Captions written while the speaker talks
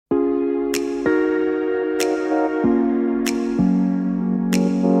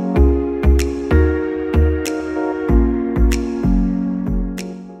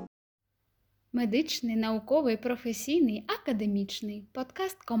Медичний, науковий, професійний, академічний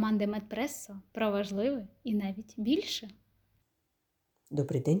подкаст команди Медпресо про важливе і навіть більше.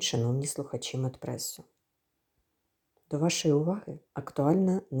 Добрий день, шановні слухачі Медпресу. До вашої уваги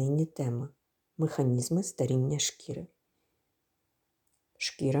актуальна нині тема – механізми старіння шкіри.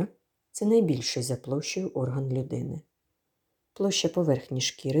 Шкіра – це найбільший за площею орган людини. Площа поверхні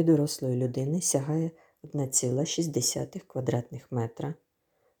шкіри дорослої людини сягає 1,6 квадратних метра.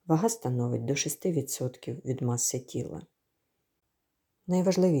 Вага становить до 6% від маси тіла.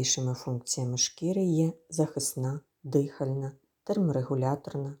 Найважливішими функціями шкіри є захисна, дихальна,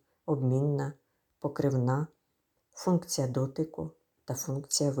 терморегуляторна, обмінна, покривна, функція дотику та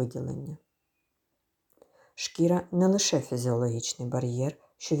функція виділення. Шкіра не лише фізіологічний бар'єр,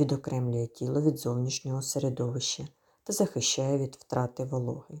 що відокремлює тіло від зовнішнього середовища та захищає від втрати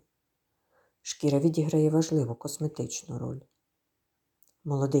вологи. Шкіра відіграє важливу косметичну роль.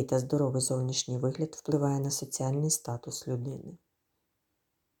 Молодий та здоровий зовнішній вигляд впливає на соціальний статус людини.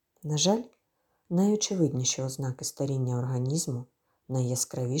 На жаль, найочевидніші ознаки старіння організму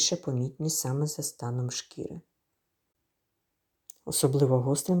найяскравіше помітні саме за станом шкіри. Особливо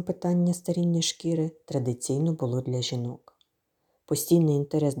гострим питання старіння шкіри традиційно було для жінок. Постійний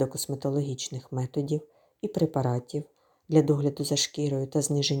інтерес до косметологічних методів і препаратів для догляду за шкірою та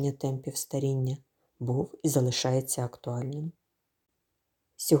зниження темпів старіння був і залишається актуальним.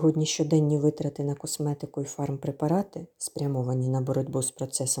 Сьогодні щоденні витрати на косметику і фармпрепарати, спрямовані на боротьбу з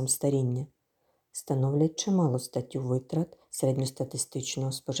процесом старіння, становлять чималу статтю витрат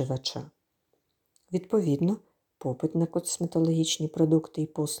середньостатистичного споживача. Відповідно, попит на косметологічні продукти і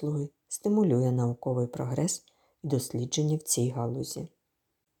послуги стимулює науковий прогрес і дослідження в цій галузі.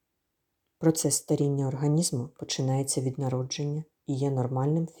 Процес старіння організму починається від народження і є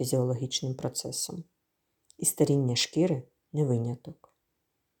нормальним фізіологічним процесом. І старіння шкіри – не виняток.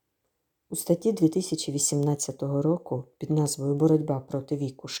 У статті 2018 року під назвою «Боротьба проти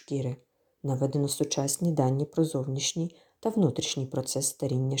віку шкіри» наведено сучасні дані про зовнішній та внутрішній процес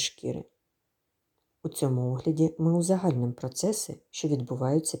старіння шкіри. У цьому огляді ми узагальнимо процеси, що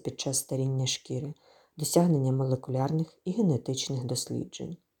відбуваються під час старіння шкіри, досягнення молекулярних і генетичних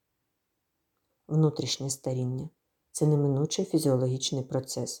досліджень. Внутрішнє старіння – це неминучий фізіологічний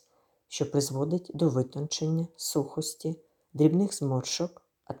процес, що призводить до витончення, сухості, дрібних зморшок,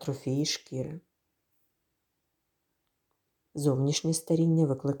 атрофії шкіри. Зовнішнє старіння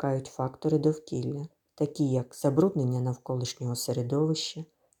викликають фактори довкілля, такі як забруднення навколишнього середовища,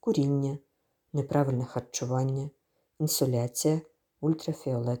 куріння, неправильне харчування, інсоляція,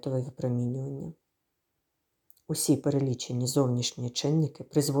 ультрафіолетове випромінювання. Усі перелічені зовнішні чинники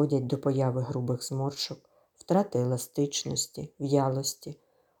призводять до появи грубих зморшок, втрати еластичності, в'ялості,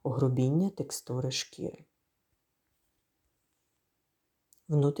 огрубіння текстури шкіри.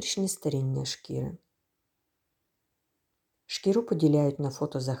 Внутрішнє старіння шкіри. Шкіру поділяють на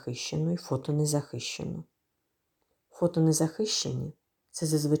фотозахищену і фотонезахищену. Фотонезахищені – це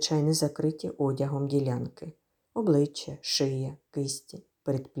зазвичай незакриті одягом ділянки – обличчя, шия, кисті,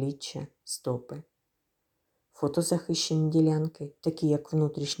 передпліччя, стопи. Фотозахищені ділянки, такі як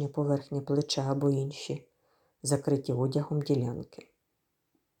внутрішня поверхня плеча або інші, закриті одягом ділянки.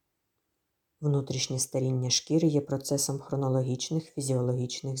 Внутрішнє старіння шкіри є процесом хронологічних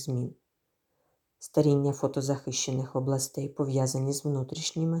фізіологічних змін. Старіння фотозахищених областей пов'язані з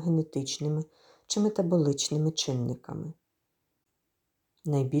внутрішніми генетичними чи метаболічними чинниками.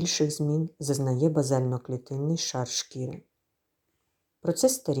 Найбільших змін зазнає базально-клітинний шар шкіри.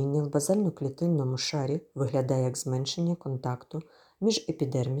 Процес старіння в базально-клітинному шарі виглядає як зменшення контакту між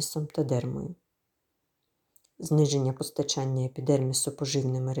епідермісом та дермою. Зниження постачання епідермісу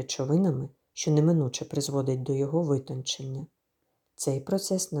поживними речовинами, що неминуче призводить до його витончення. Цей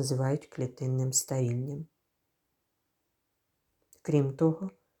процес називають клітинним старінням. Крім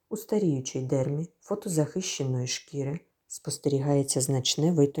того, у старіючій дермі фотозахищеної шкіри спостерігається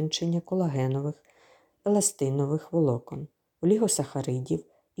значне витончення колагенових, еластинових волокон, олігосахаридів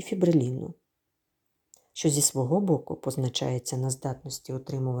і фібриліну, що зі свого боку позначається на здатності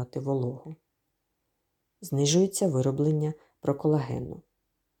утримувати вологу. Знижується вироблення проколагену.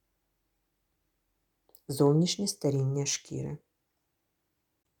 Зовнішнє старіння шкіри.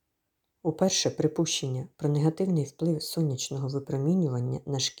 Уперше припущення про негативний вплив сонячного випромінювання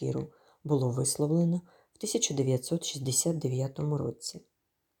на шкіру було висловлено в 1969 році.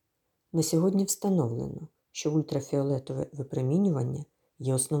 На сьогодні встановлено, що ультрафіолетове випромінювання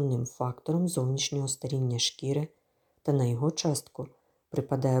є основним фактором зовнішнього старіння шкіри та на його частку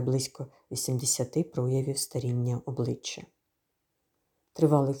припадає близько 80 проявів старіння обличчя.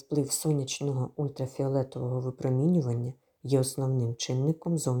 Тривалий вплив сонячного ультрафіолетового випромінювання є основним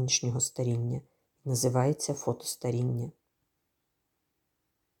чинником зовнішнього старіння називається фотостаріння.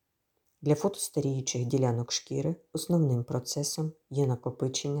 Для фотостаріючих ділянок шкіри основним процесом є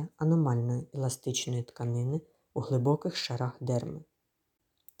накопичення аномальної еластичної тканини у глибоких шарах дерми.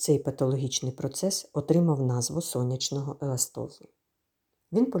 Цей патологічний процес отримав назву сонячного еластозу.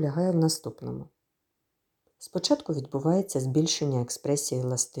 Він полягає в наступному. Спочатку відбувається збільшення експресії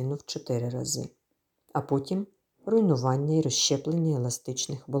еластину в 4 рази, а потім руйнування і розщеплення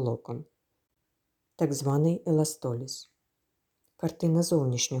еластичних волокон, так званий еластоліз. Картина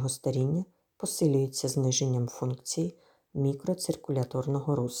зовнішнього старіння посилюється зниженням функції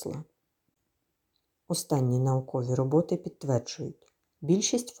мікроциркуляторного русла. Останні наукові роботи підтверджують,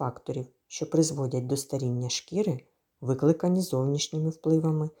 більшість факторів, що призводять до старіння шкіри, викликані зовнішніми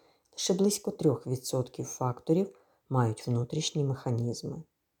впливами, лише близько 3% факторів мають внутрішні механізми.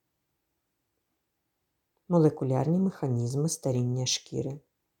 Молекулярні механізми старіння шкіри.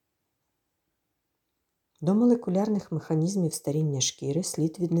 До молекулярних механізмів старіння шкіри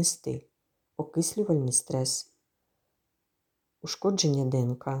слід віднести окислювальний стрес, ушкодження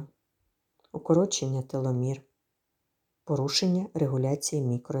ДНК, укорочення теломір, порушення регуляції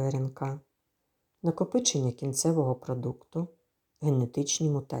мікро-РНК, накопичення кінцевого продукту, генетичні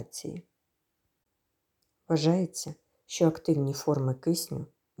мутації. Вважається, що активні форми кисню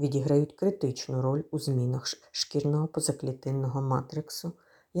відіграють критичну роль у змінах шкірного позаклітинного матриксу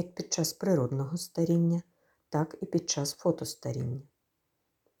як під час природного старіння, так і під час фотостаріння.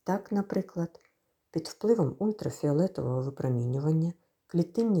 Так, наприклад, під впливом ультрафіолетового випромінювання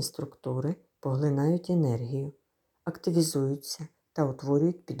клітинні структури поглинають енергію, активізуються та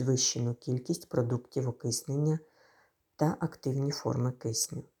утворюють підвищену кількість продуктів окиснення та активні форми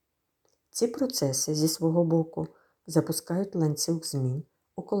кисню. Ці процеси, зі свого боку, запускають ланцюг змін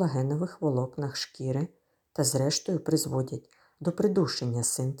у колагенових волокнах шкіри та зрештою призводять до придушення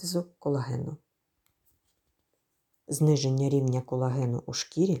синтезу колагену. Зниження рівня колагену у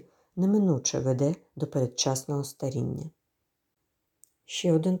шкірі неминуче веде до передчасного старіння.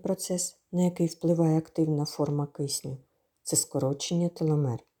 Ще один процес, на який впливає активна форма кисню, це скорочення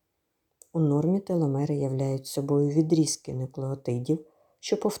теломер. У нормі теломери являють собою відрізки нуклеотидів,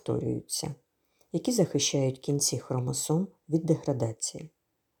 що повторюються, які захищають кінці хромосом від деградації.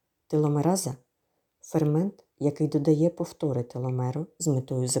 Теломераза – фермент, який додає повтори теломеру з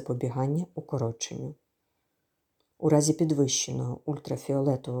метою запобігання укороченню. У разі підвищеного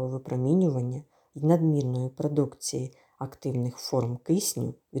ультрафіолетового випромінювання і надмірної продукції активних форм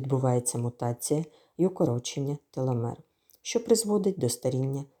кисню відбувається мутація і укорочення теломер, що призводить до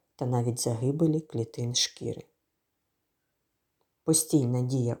старіння та навіть загибелі клітин шкіри. Постійна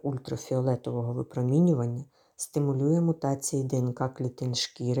дія ультрафіолетового випромінювання стимулює мутації ДНК клітин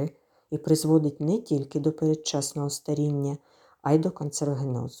шкіри і призводить не тільки до передчасного старіння, а й до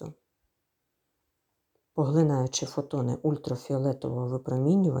канцерогенозу. Поглинаючи фотони ультрафіолетового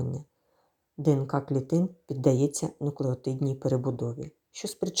випромінювання, ДНК клітин піддається нуклеотидній перебудові, що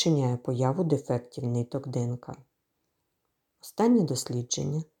спричиняє появу дефектів ниток ДНК. Останні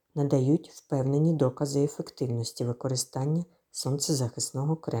дослідження надають впевнені докази ефективності використання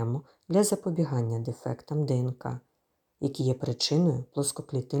сонцезахисного крему для запобігання дефектам ДНК, які є причиною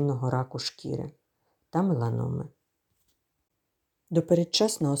плоскоклітинного раку шкіри та меланоми. До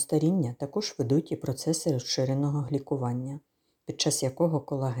передчасного старіння також ведуть і процеси розширеного глікування, під час якого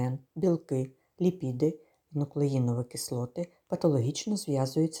колаген, білки, ліпіди і нуклеїнові кислоти патологічно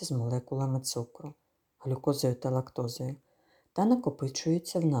зв'язуються з молекулами цукру, глюкозою та лактозою та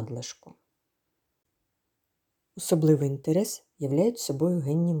накопичуються в надлишку. Особливий інтерес являють собою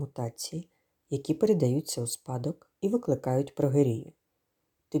генні мутації, які передаються у спадок і викликають прогерію.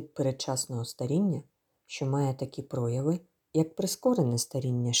 Тип передчасного старіння, що має такі прояви, як прискорене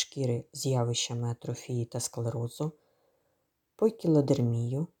старіння шкіри з явищами атрофії та склерозу,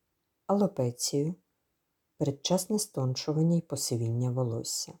 пойкілодермію, алопецію, передчасне стончування і посивіння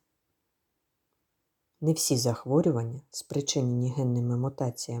волосся. Не всі захворювання, спричинені генними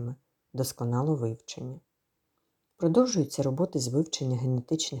мутаціями, досконало вивчені. Продовжуються роботи з вивчення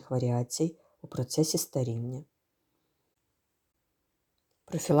генетичних варіацій у процесі старіння.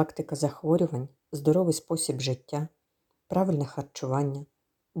 Профілактика захворювань, здоровий спосіб життя, правильне харчування,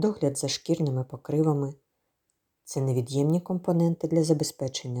 догляд за шкірними покривами – це невід'ємні компоненти для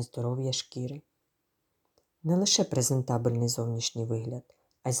забезпечення здоров'я шкіри. Не лише презентабельний зовнішній вигляд,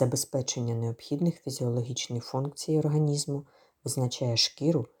 а й забезпечення необхідних фізіологічних функцій організму визначає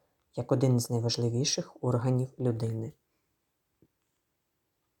шкіру як один з найважливіших органів людини.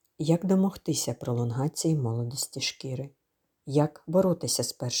 Як домогтися пролонгації молодості шкіри? Як боротися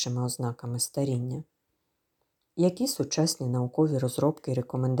з першими ознаками старіння? Які сучасні наукові розробки і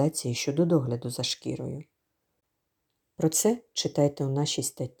рекомендації щодо догляду за шкірою? Про це читайте у нашій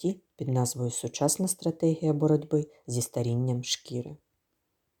статті під назвою «Сучасна стратегія боротьби зі старінням шкіри».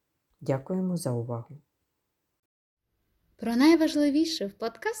 Дякуємо за увагу! Про найважливіше в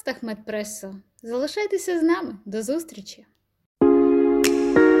подкастах Медпресо. Залишайтеся з нами. До зустрічі!